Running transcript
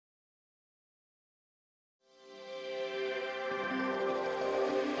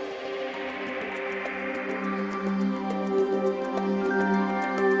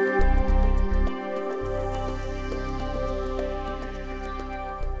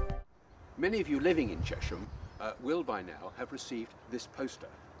Many of you living in Chesham will by now have received this poster.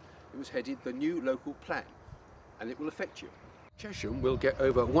 It was headed "The New Local Plan," and it will affect you. Chesham will get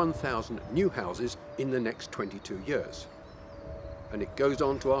over 1,000 new houses in the next 22 years. And it goes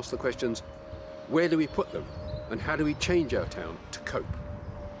on to ask the questions, where do we put them? And how do we change our town to cope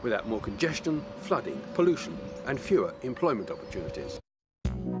without more congestion, flooding, pollution, and fewer employment opportunities?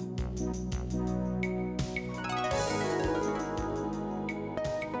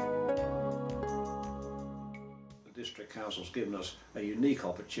 The District Council's given us a unique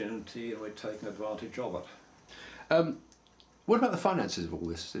opportunity and we're taking advantage of it. What about the finances of all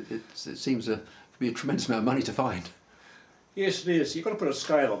this? It seems to be a tremendous amount of money to find. Yes, it is. You've got to put a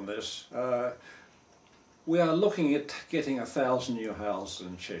scale on this. We are looking at getting 1,000 new houses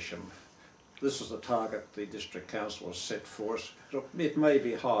in Chesham. This is the target the District Council has set for us. It may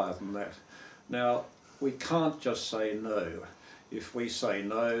be higher than that. Now, we can't just say no. If we say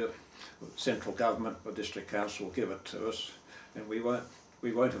no, central government, the District Council will give it to us, and we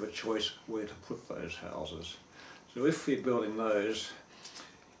won't have a choice where to put those houses. So if we're building those,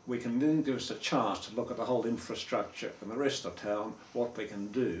 we can then give us a chance to look at the whole infrastructure and the rest of town, what we can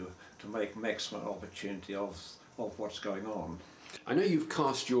do to make maximum opportunity of what's going on. I know you've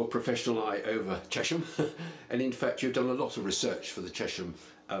cast your professional eye over Chesham, and in fact you've done a lot of research for the Chesham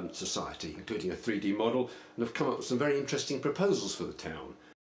Society, including a 3D model, and have come up with some very interesting proposals for the town.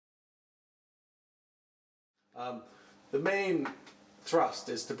 The main thrust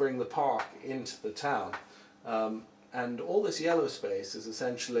is to bring the park into the town. And all this yellow space is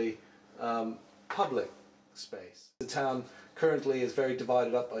essentially public space. The town currently is very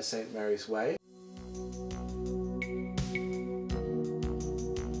divided up by St. Mary's Way.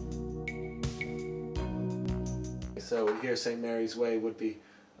 So here St. Mary's Way would be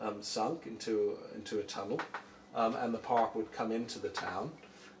sunk into a tunnel, and the park would come into the town.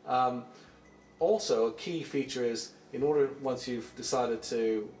 Also, a key feature is, in order, once you've decided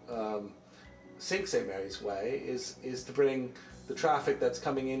to sink St. Mary's Way, is to bring the traffic that's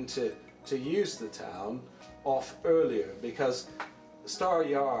coming in to use the town off earlier, because Star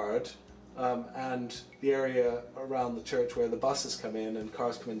Yard and the area around the church where the buses come in and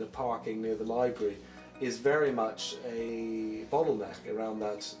cars come into parking near the library is very much a bottleneck around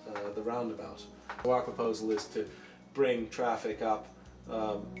that the roundabout. Our proposal is to bring traffic up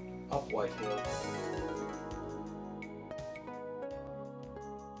Whitehill.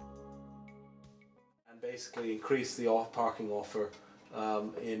 Basically increase the parking offer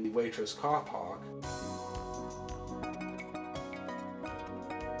in the Waitrose car park.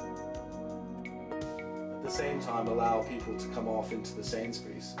 At the same time allow people to come off into the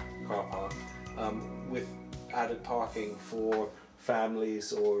Sainsbury's car park with added parking for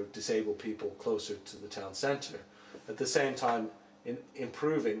families or disabled people closer to the town centre. At the same time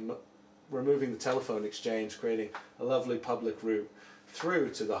removing the telephone exchange, creating a lovely public route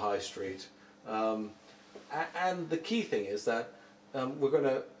through to the high street. And the key thing is that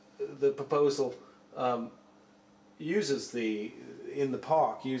the proposal uses the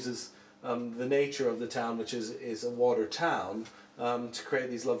nature of the town, which is a water town, to create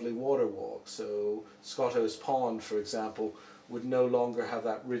these lovely water walks. So Scotto's Pond, for example, would no longer have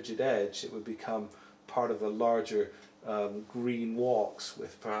that rigid edge. It would become part of a larger green walks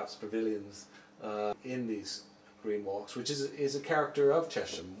with perhaps pavilions in these green walks, which is a character of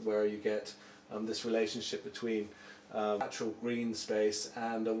Chesham, where you get this relationship between natural green space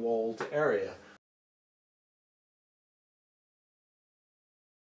and a walled area.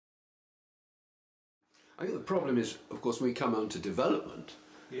 I think the problem is, of course, when we come on to development,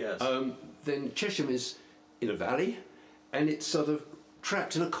 yes. Then Chesham is in a valley and it's sort of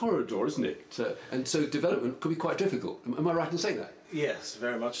trapped in a corridor, isn't it? And so development could be quite difficult. Am I right in saying that? Yes,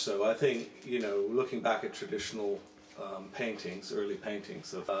 very much so. I think, looking back at traditional paintings, early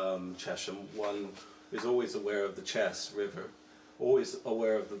paintings of Chesham, one is always aware of the Chess River, always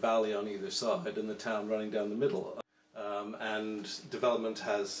aware of the valley on either side and the town running down the middle. And development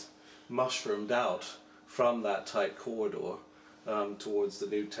has mushroomed out from that tight corridor towards the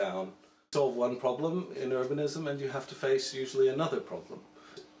new town. Solve one problem in urbanism and you have to face usually another problem.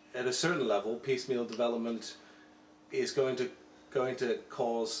 At a certain level, piecemeal development is going to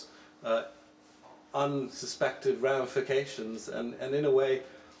cause unsuspected ramifications, and in a way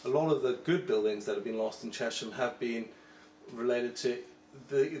a lot of the good buildings that have been lost in Chesham have been related to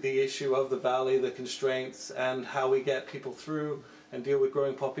the issue of the valley, the constraints, and how we get people through and deal with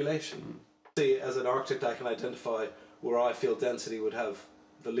growing population. See, as an architect, I can identify where I feel density would have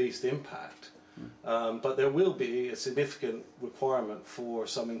the least impact, but there will be a significant requirement for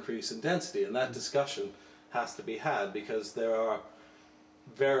some increase in density, and that discussion has to be had, because there are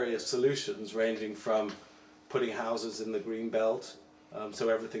various solutions ranging from putting houses in the green belt, so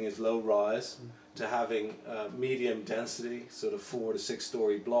everything is low rise, to having medium density, sort of 4 to 6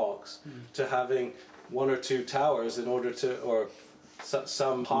 story blocks, to having 1 or 2 towers in order to, or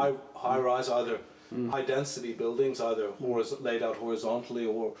some high rise, either high density buildings, either laid out horizontally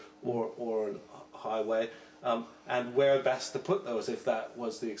or a highway, and where best to put those if that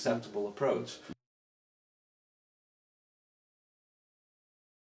was the acceptable approach.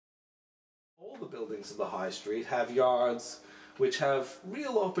 All the buildings of the high street have yards which have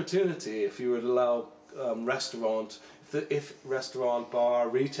real opportunity if you were to allow restaurant, bar,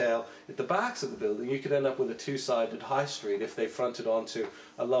 retail at the backs of the building. You could end up with a two-sided high street if they fronted onto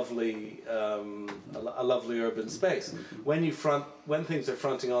a lovely urban space. When things are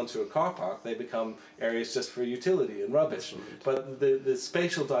fronting onto a car park, they become areas just for utility and rubbish. But the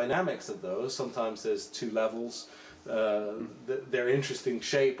spatial dynamics of those, sometimes there's 2 levels. Their interesting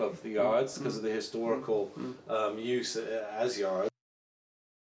shape of the yards because of the historical use as yards.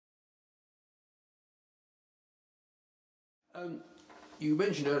 You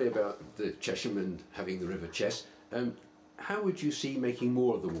mentioned earlier about the Chesham and having the River Chess. How would you see making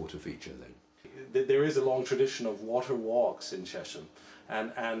more of the water feature then? There is a long tradition of water walks in Chesham,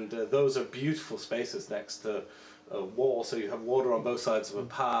 and those are beautiful spaces next to a wall, so you have water on both sides of a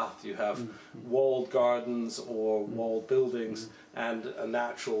path, you have walled gardens or walled buildings, and a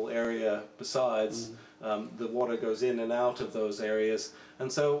natural area besides. The water goes in and out of those areas,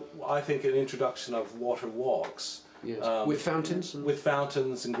 and so I think an introduction of water walks, with fountains? With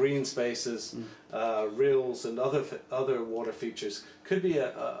fountains and green spaces, rills and other water features could be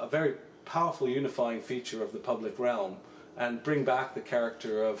a very powerful unifying feature of the public realm, and bring back the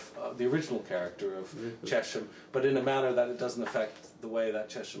character of the original character of Chesham, but in a manner that it doesn't affect the way that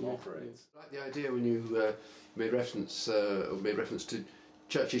Chesham operates. I like the idea when you made reference to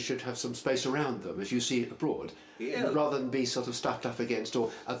churches should have some space around them, as you see it abroad, rather than be sort of stuffed up against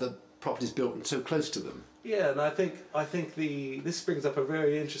or other properties built and so close to them. Yeah, and I think this brings up a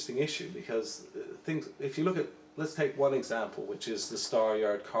very interesting issue, because if you look at, let's take one example, which is the Star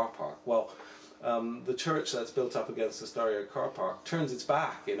Yard car park. Well, the church that's built up against the Star Yard car park turns its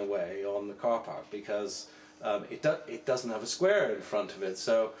back in a way on the car park because it doesn't have a square in front of it.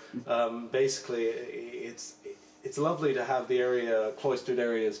 So basically, it's lovely to have the cloistered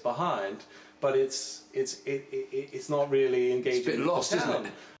areas behind, but it's not really engaging. It's a bit lost, isn't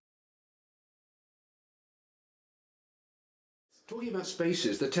it? Talking about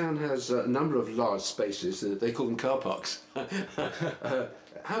spaces, the town has a number of large spaces. They call them car parks.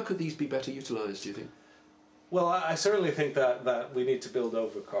 How could these be better utilised, do you think? Well, I certainly think that we need to build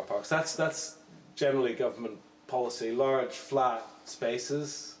over car parks. That's generally government policy. Large, flat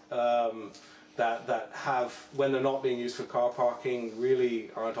spaces that have, when they're not being used for car parking,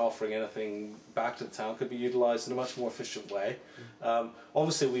 really aren't offering anything back to the town, could be utilised in a much more efficient way.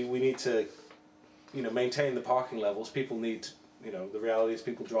 Obviously, we need to, maintain the parking levels. People need. The reality is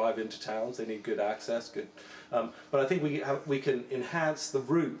people drive into towns, they need good access, but I think we can enhance the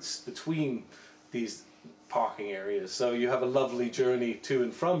routes between these parking areas, so you have a lovely journey to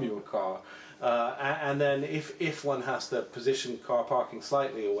and from your car, and then if one has to position car parking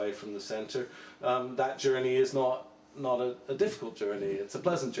slightly away from the centre, that journey is not a difficult journey, it's a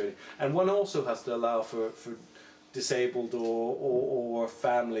pleasant journey, and one also has to allow for disabled or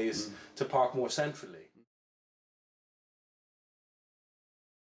families to park more centrally.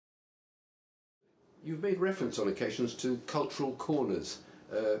 You've made reference on occasions to cultural corners.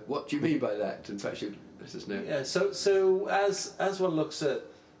 What do you mean by that? In fact, you let us know. Yeah, so as one looks at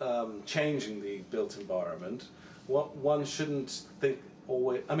changing the built environment, one shouldn't think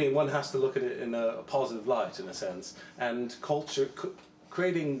always. I mean, one has to look at it in a positive light, in a sense. And culture,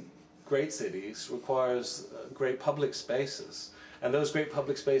 creating great cities requires great public spaces, and those great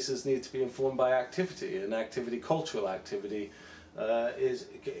public spaces need to be informed by activity, and cultural activity.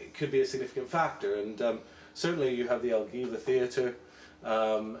 Could be a significant factor, and certainly you have the Algiva Theatre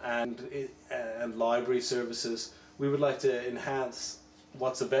and library services. We would like to enhance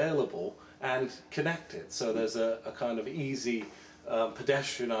what's available and connect it, so there's a kind of easy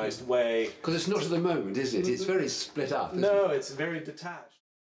pedestrianised way. Because it's not at the moment, is it? It's very split up, isn't No, it? it's very detached.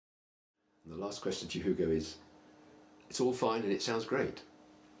 And the last question to you, Hugo, is, it's all fine and it sounds great,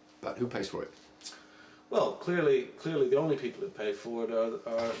 but who pays for it? Well, clearly the only people who pay for it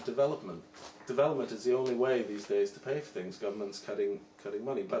are development. Development is the only way these days to pay for things. Government's cutting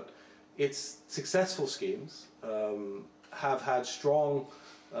money, but its successful schemes have had strong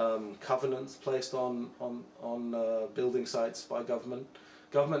covenants placed on building sites by government.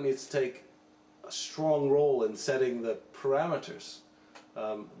 Government needs to take a strong role in setting the parameters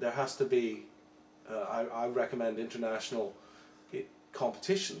there has to be, I recommend international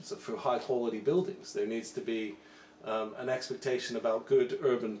competitions for high quality buildings. There needs to be an expectation about good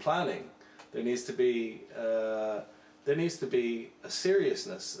urban planning. There needs to be a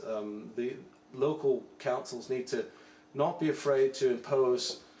seriousness. The local councils need to not be afraid to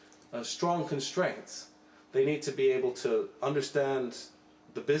impose strong constraints. They need to be able to understand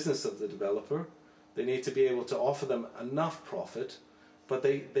the business of the developer. They need to be able to offer them enough profit, but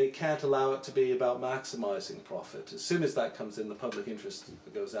they can't allow it to be about maximizing profit. As soon as that comes in, the public interest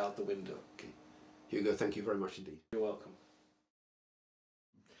goes out the window. Okay. Hugo, thank you very much indeed. You're welcome.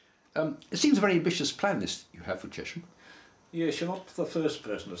 It seems a very ambitious plan this you have for Chesham. Yes, you're not the first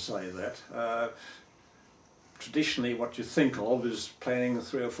person to say that. Traditionally, what you think of is planning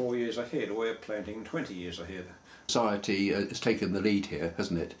 3 or 4 years ahead. We're planning 20 years ahead. Society has taken the lead here,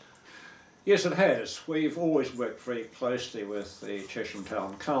 hasn't it? Yes, it has. We've always worked very closely with the Chesham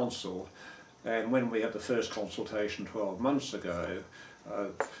Town Council, and when we had the first consultation 12 months ago,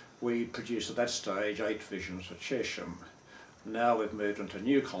 we produced at that stage 8 visions for Chesham. Now we've moved into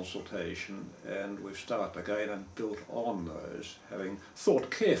new consultation, and we've started again and built on those, having thought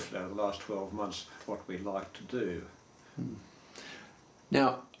carefully over the last 12 months what we'd like to do.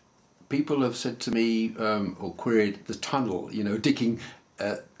 Now, people have said to me, or queried the tunnel, you know, digging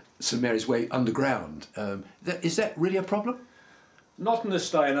St Mary's Way underground. Is that really a problem? Not in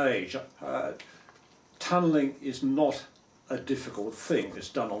this day and age. Tunnelling is not a difficult thing. It's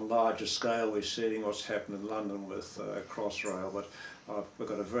done on larger scale. We're seeing what's happened in London with Crossrail, but we've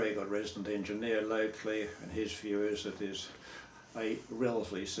got a very good resident engineer locally, and his view is it is a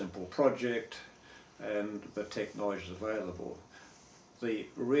relatively simple project and the technology is available. The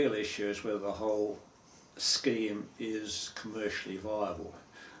real issue is whether the whole scheme is commercially viable.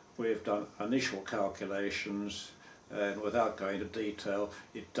 We've done initial calculations, and without going into detail,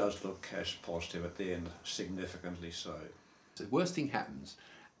 it does look cash positive at the end, significantly so. The worst thing happens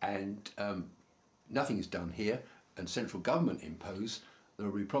and nothing is done here and central government impose, there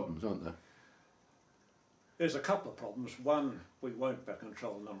will be problems, aren't there? There's a couple of problems. One, we won't be able to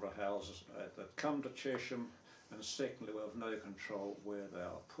control the number of houses that come to Chesham, and secondly, we'll have no control where they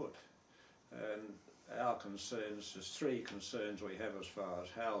are put. And our concerns, there's 3 concerns we have as far as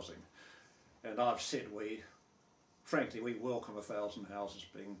housing. And I've said frankly, we welcome 1,000 houses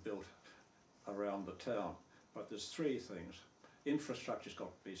being built around the town. But there's 3 things. Infrastructure's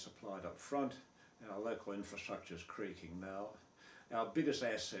got to be supplied up front. Our local infrastructure is creaking now. Our biggest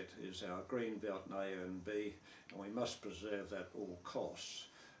asset is our green belt in A and B, and we must preserve that at all costs.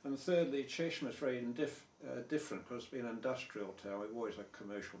 And thirdly, Chesham is very different because it's been an industrial town. We've always had a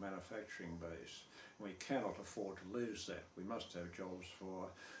commercial manufacturing base. And we cannot afford to lose that. We must have jobs for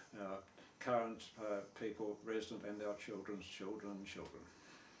our current people, resident, and our children's children and children.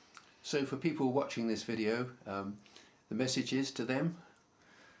 So for people watching this video, the message is to them?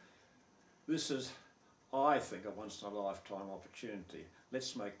 This is, I think, a once-in-a-lifetime opportunity.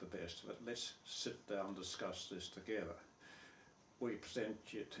 Let's make the best of it. Let's sit down and discuss this together. We present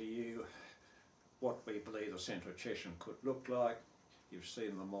to you what we believe the centre of Chesham could look like. You've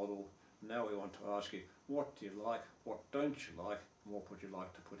seen the model. Now we want to ask you, what do you like, what don't you like, and what would you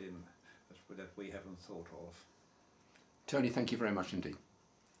like to put in that we haven't thought of? Tony, thank you very much indeed.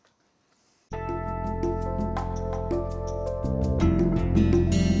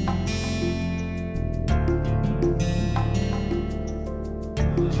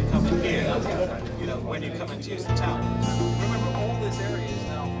 When you come in to use the town. Remember, all this area is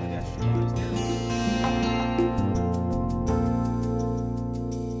now pedestrianised area.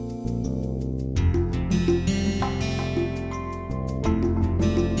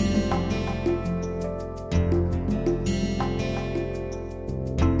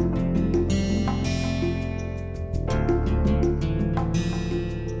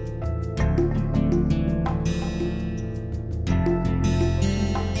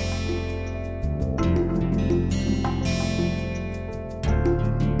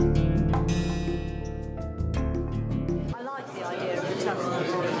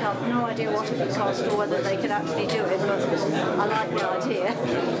 No idea what it would cost or whether they could actually do it, but I like the idea.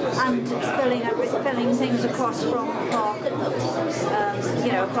 And filling things across from the park,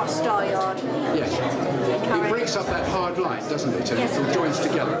 you know, across Star Yard. Yes. It breaks up that hard line, doesn't it? And yes, it joins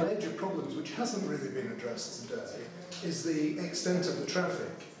together. One of the major problems which hasn't really been addressed today is the extent of the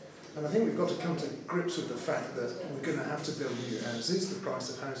traffic. And I think we've got to come to grips with the fact that we're going to have to build new houses. The price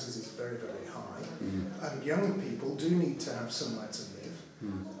of houses is very, very high. And young people do need to have somewhere to live.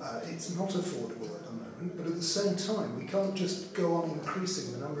 It's not affordable at the moment, but at the same time, we can't just go on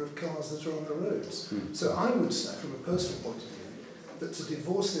increasing the number of cars that are on the roads. So I would say, from a personal point of view, that to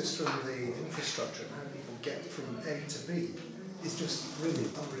divorce this from the infrastructure and how people get from A to B is just really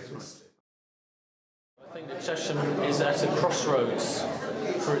unrealistic. I think that Chesham is at a crossroads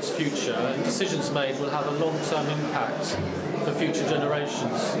for its future, and decisions made will have a long-term impact for future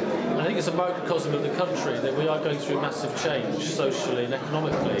generations. And I think it's a microcosm of the country that we are going through massive change socially and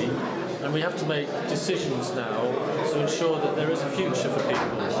economically, and we have to make decisions now to ensure that there is a future for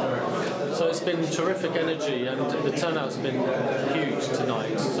people. So it's been terrific energy, and the turnout's been huge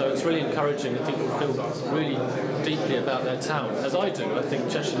tonight, so it's really encouraging that people feel really deeply about their town, as I do. I think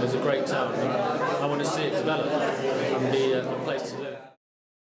Chesham is a great town, and I want to see it develop and be a place to live.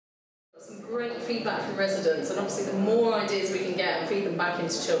 Some great feedback from residents, and obviously the more ideas we can get and feed them back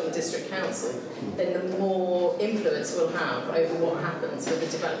into Chiltern District Council, then the more influence we'll have over what happens with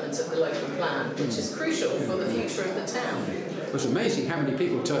the development of the local plan, which is crucial for the future of the town. It was amazing how many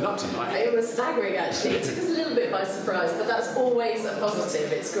people turned up tonight. It was staggering, actually. It took us a little bit by surprise, but that's always a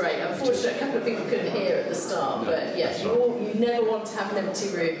positive. It's great. Unfortunately, a couple of people couldn't hear at the start, but yeah, you never want to have an empty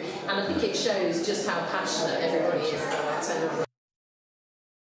room, and I think it shows just how passionate everybody is about our town.